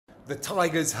The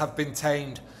Tigers have been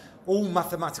tamed. All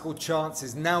mathematical chance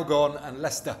is now gone, and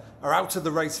Leicester are out of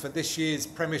the race for this year's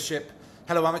Premiership.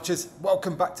 Hello amateurs,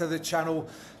 welcome back to the channel.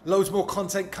 Loads more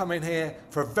content coming here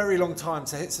for a very long time,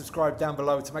 so hit subscribe down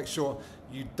below to make sure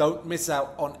you don't miss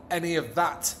out on any of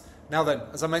that. Now then,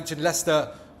 as I mentioned,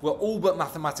 Leicester were all but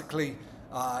mathematically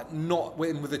not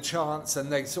in with a chance,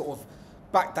 and they sort of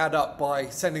backed that up by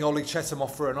sending Ollie Chesham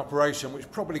off for an operation,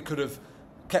 which probably could have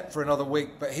kept for another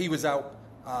week, but he was out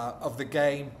of the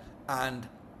game, and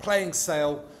playing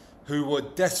Sale, who were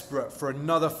desperate for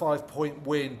another 5-point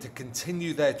win to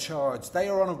continue their charge. They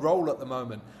are on a roll at the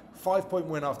moment. 5-point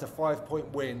win after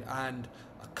 5-point win, and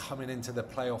are coming into the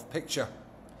playoff picture.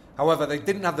 However, they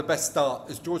didn't have the best start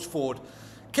as George Ford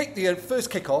kicked the first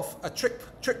kickoff, a trick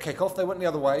kickoff. They went the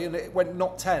other way and it went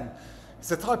not 10. It's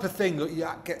the type of thing that you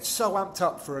get so amped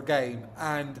up for a game,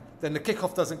 and then the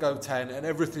kickoff doesn't go 10 and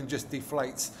everything just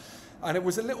deflates. And it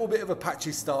was a little bit of a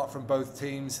patchy start from both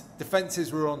teams.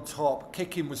 Defences were on top,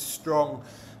 kicking was strong,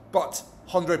 but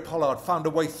Andre Pollard found a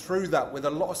way through that with a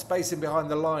lot of spacing behind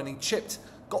the line. He chipped,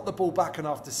 got the ball back, and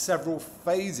after several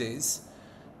phases,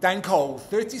 Dan Cole,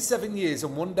 37 years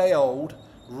and 1 day old,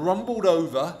 rumbled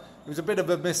over. It was a bit of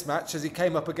a mismatch as he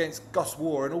came up against Gus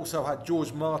Warr and also had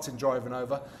George Martin driving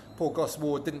over. Poor Gus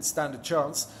Warr didn't stand a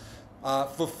chance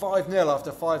for 5-0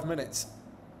 after 5 minutes.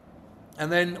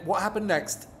 And then what happened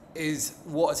next is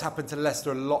what has happened to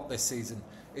Leicester a lot this season.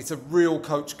 It's a real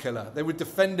coach killer. They were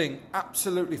defending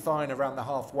absolutely fine around the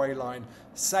halfway line.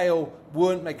 Sale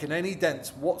weren't making any dents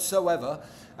whatsoever,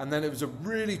 and then it was a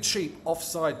really cheap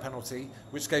offside penalty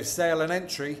which gave Sale an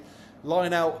entry.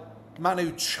 Line out,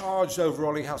 Manu charged over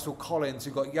Ollie Hassel-Collins,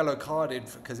 who got yellow carded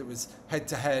because it was head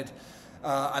to head.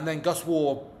 And then Gus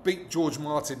Warr beat George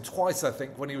Martin twice, I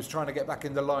think, when he was trying to get back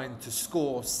in the line to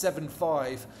score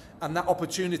 7-5. And that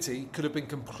opportunity could have been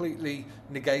completely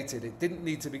negated. It didn't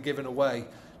need to be given away.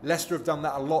 Leicester have done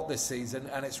that a lot this season,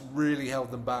 and it's really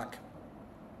held them back.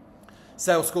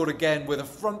 Sale scored again with a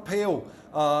front peel.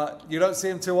 You don't see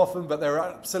them too often, but they're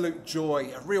an absolute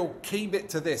joy. A real key bit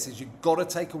to this is you've got to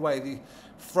take away the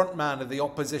front man of the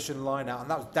opposition line-out,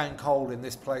 and that was Dan Cole in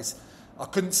this place. I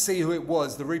couldn't see who it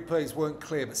was. The replays weren't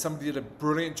clear, but somebody did a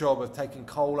brilliant job of taking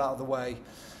Cole out of the way,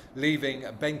 leaving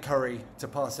Ben Curry to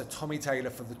pass to Tommy Taylor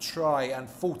for the try, and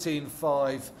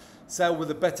 14-5. Sale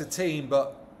with a better team,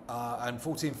 but and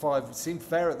 14-5 seemed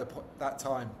fair at that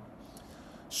time.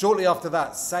 Shortly after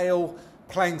that, Sale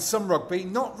playing some rugby,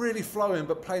 not really flowing,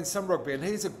 but playing some rugby, and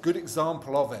here's a good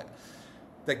example of it.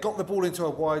 They got the ball into a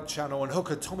wide channel, and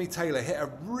hooker Tommy Taylor hit a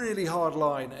really hard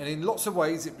line, and in lots of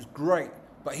ways it was great.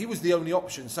 But he was the only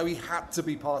option, so he had to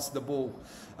be past the ball.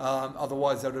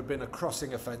 Otherwise, there would have been a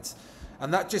crossing offence.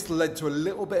 And that just led to a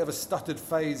little bit of a stuttered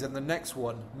phase in the next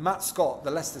one. Matt Scott,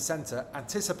 the Leicester centre,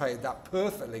 anticipated that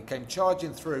perfectly, came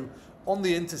charging through on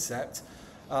the intercept,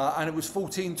 and it was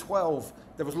 14-12.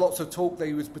 There was lots of talk that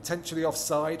he was potentially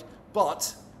offside,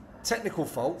 but technical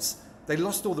faults, they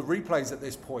lost all the replays at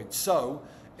this point. So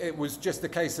it was just a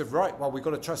case of, right, well, we've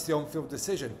got to trust the on-field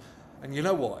decision. And you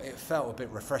know what? It felt a bit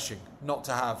refreshing not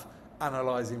to have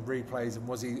analysing replays and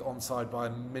was he onside by a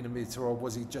millimetre or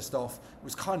was he just off. It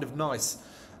was kind of nice.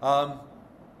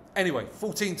 Anyway,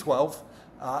 14-12.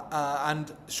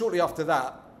 And shortly after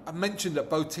that, I mentioned that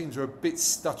both teams were a bit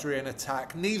stuttery in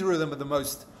attack. Neither of them are the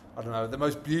most, I don't know, the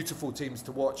most beautiful teams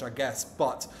to watch, I guess.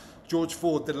 But George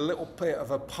Ford did a little bit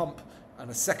of a pump and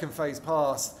a second phase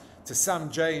pass to Sam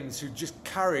James, who just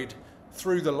carried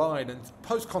through the line, and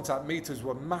post-contact meters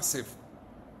were massive.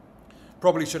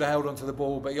 Probably should have held onto the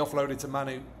ball, but he offloaded to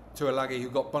Manu Tuilagi, who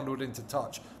got bundled into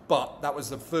touch. But that was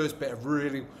the first bit of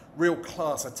really real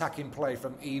class attacking play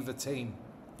from either team.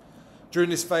 During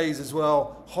this phase as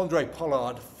well, Andre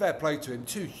Pollard, fair play to him,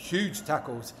 2 huge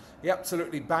tackles. He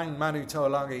absolutely banged Manu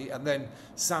Tuilagi, and then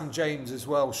Sam James as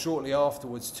well shortly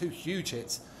afterwards, 2 huge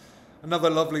hits.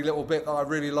 Another lovely little bit that I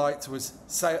really liked was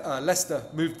Leicester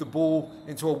moved the ball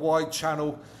into a wide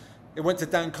channel. It went to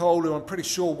Dan Cole, who I'm pretty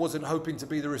sure wasn't hoping to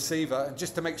be the receiver, and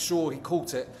just to make sure he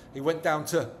caught it, he went down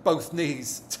to both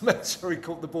knees to make sure he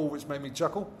caught the ball, which made me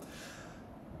chuckle.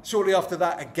 Shortly after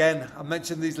that, again, I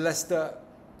mentioned these Leicester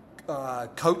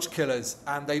coach killers,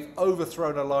 and they've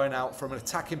overthrown a line out from an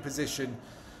attacking position.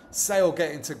 Sale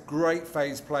get into great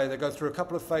phase play. They go through a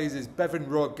couple of phases. Bevan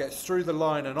Rugg gets through the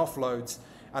line and offloads.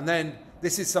 And then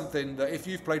this is something that if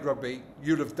you've played rugby,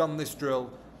 you'll have done this drill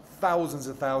thousands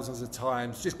of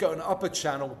times. Just going up a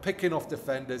channel, picking off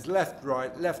defenders, left,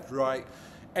 right.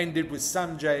 Ended with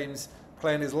Sam James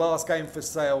playing his last game for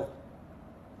Sale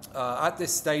at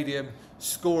this stadium,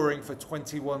 scoring for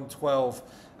 21-12.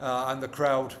 And the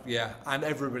crowd, yeah, and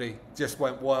everybody just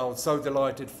went wild. So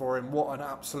delighted for him. What an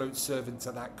absolute servant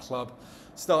to that club.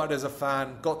 Started as a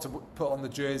fan, got to put on the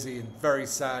jersey, and very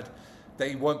sad that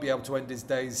he won't be able to end his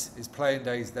playing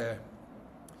days there.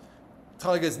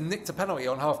 Tigers nicked a penalty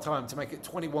on half-time to make it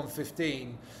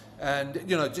 21-15. And,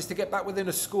 just to get back within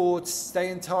a score, to stay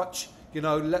in touch,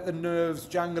 let the nerves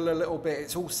jangle a little bit.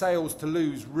 It's all Sale's to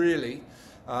lose, really.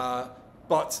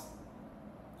 But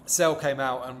Sale came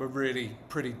out and were really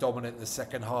pretty dominant in the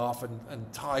second half,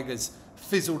 and Tigers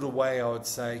fizzled away, I would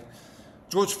say.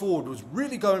 George Ford was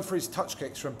really going for his touch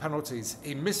kicks from penalties.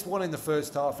 He missed one in the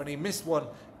first half and he missed one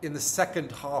in the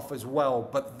second half as well,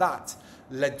 but that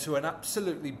led to an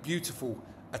absolutely beautiful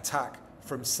attack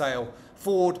from Sale.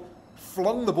 Ford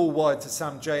flung the ball wide to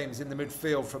Sam James in the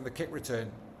midfield from the kick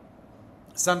return.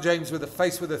 Sam James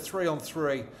faced with a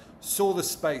 3-on-3, saw the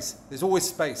space. There's always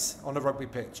space on a rugby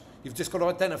pitch. You've just got to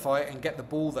identify it and get the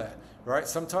ball there, right?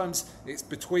 Sometimes it's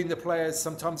between the players,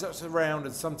 sometimes it's around,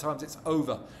 and sometimes it's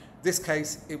over. This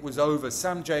case, it was over.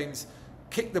 Sam James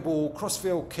kicked the ball,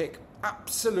 crossfield kick,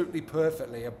 absolutely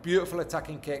perfectly. A beautiful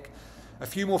attacking kick. A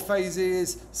few more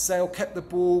phases. Sale kept the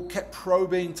ball, kept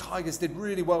probing. Tigers did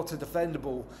really well to defend the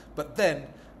ball. But then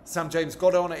Sam James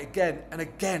got on it again and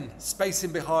again,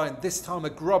 spacing behind. This time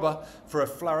a grubber for a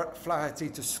Flaherty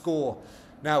to score.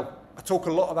 Now, I talk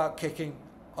a lot about kicking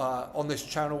on this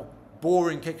channel.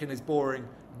 Boring kicking is boring.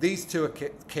 These two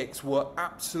kicks were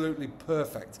absolutely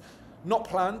perfect. Not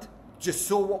planned, just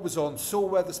saw what was on, saw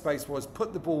where the space was,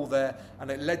 put the ball there,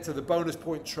 and it led to the bonus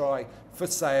point try for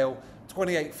Sale,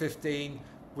 28-15,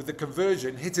 with the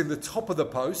conversion hitting the top of the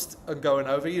post and going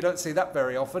over. You don't see that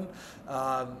very often.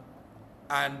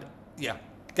 And yeah,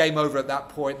 game over at that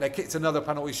point. They kicked another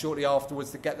penalty shortly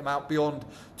afterwards to get them out beyond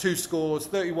 2 scores,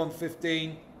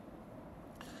 31-15.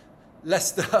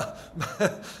 Leicester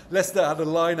had a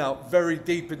line out very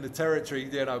deep in the territory,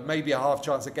 maybe a half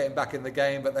chance of getting back in the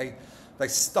game, but they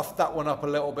stuffed that one up a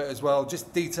little bit as well.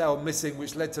 Just detail missing,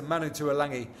 which led to Manu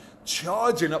Tuolangi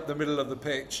charging up the middle of the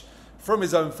pitch from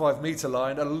his own 5-metre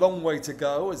line. A long way to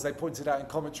go, as they pointed out in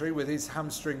commentary, with his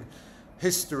hamstring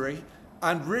history.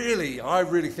 And I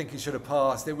really think he should have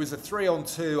passed. It was a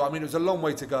 3-on-2. I mean, it was a long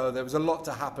way to go. There was a lot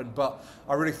to happen, but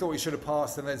I really thought he should have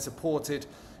passed and then supported.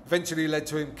 Eventually led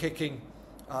to him kicking,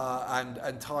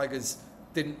 and Tigers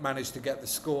didn't manage to get the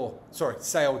score. Sorry,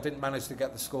 Sale didn't manage to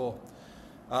get the score.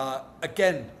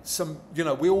 Again,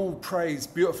 we all praise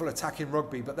beautiful attacking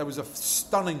rugby, but there was a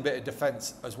stunning bit of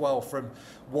defence as well from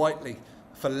Whiteley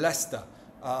for Leicester.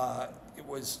 It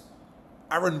was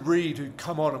Aaron Reid who'd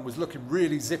come on and was looking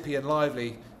really zippy and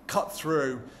lively, cut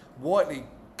through. Whiteley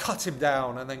cut him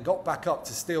down and then got back up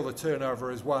to steal the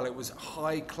turnover as well. It was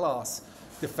high-class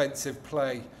defensive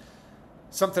play.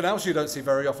 Something else you don't see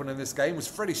very often in this game was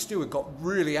Freddie Stewart got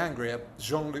really angry at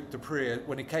Jean-Luc Dupree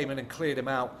when he came in and cleared him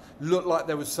out. Looked like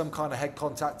there was some kind of head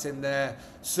contact in there.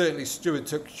 Certainly Stewart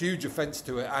took huge offence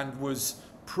to it and was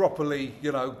properly,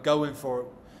 going for it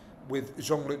with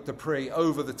Jean-Luc Dupree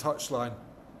over the touchline.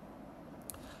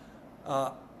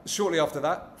 Shortly after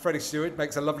that, Freddie Stewart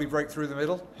makes a lovely break through the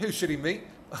middle. Who should he meet?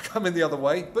 Coming the other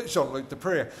way, but Jean-Luc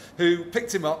Dupree, who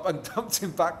picked him up and dumped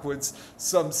him backwards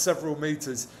several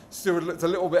metres. Stewart looked a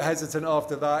little bit hesitant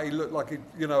after that. He looked like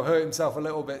he, hurt himself a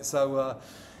little bit. So,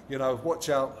 watch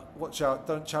out.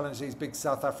 Don't challenge these big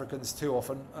South Africans too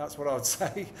often. That's what I would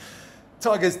say.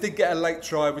 Tigers did get a late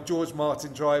try with George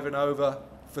Martin driving over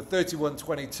for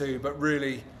 31-22, but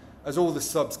really, as all the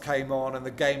subs came on and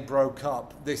the game broke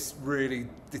up, this really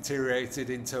deteriorated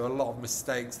into a lot of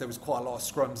mistakes. There was quite a lot of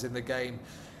scrums in the game.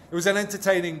 It was an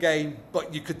entertaining game,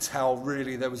 but you could tell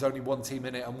really there was only one team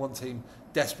in it and one team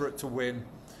desperate to win.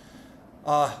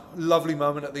 Lovely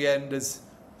moment at the end as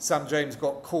Sam James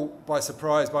got caught by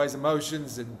surprise by his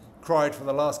emotions and cried for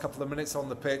the last couple of minutes on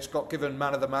the pitch. Got given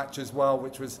man of the match as well,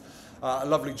 which was a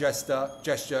lovely gesture.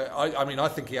 I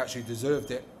think he actually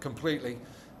deserved it completely.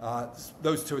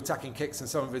 Those two attacking kicks and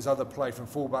some of his other play from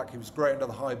fullback, he was great under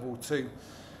the high ball too.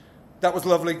 That was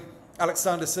lovely. Alex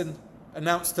Sanderson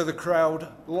announced to the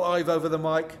crowd live over the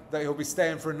mic that he'll be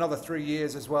staying for another 3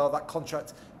 years as well. That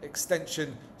contract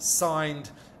extension signed,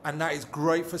 and that is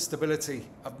great for stability.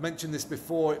 I've mentioned this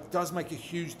before. It does make a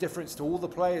huge difference to all the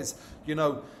players.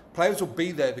 Players will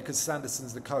be there because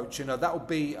Sanderson's the coach. That will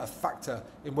be a factor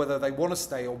in whether they want to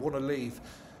stay or want to leave.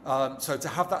 So to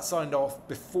have that signed off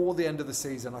before the end of the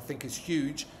season, I think is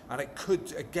huge, and it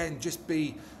could again just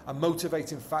be a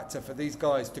motivating factor for these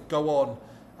guys to go on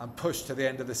and push to the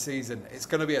end of the season. It's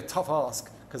going to be a tough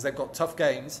ask because they've got tough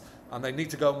games and they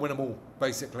need to go and win them all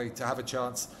basically to have a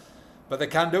chance, but they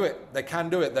can do it.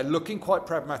 They're looking quite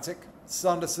pragmatic.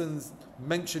 Sanderson's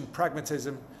mentioned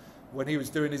pragmatism when he was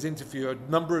doing his interview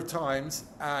a number of times,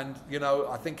 and you know,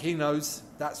 I think he knows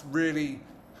that's really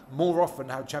more often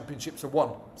how championships are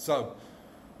won. So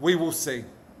we will see.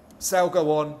 Sale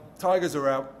go on, Tigers are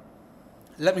out.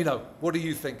 Let me know, what do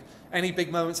you think? Any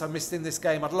big moments I missed in this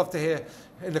game? I'd love to hear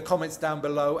in the comments down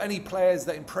below. Any players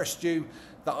that impressed you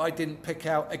that I didn't pick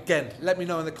out? Again, let me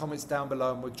know in the comments down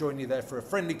below and we'll join you there for a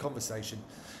friendly conversation.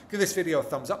 Give this video a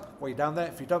thumbs up while you're down there.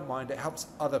 If you don't mind, it helps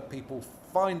other people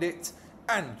find it.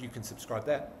 And you can subscribe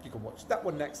there. You can watch that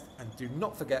one next. And do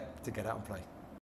not forget to get out and play.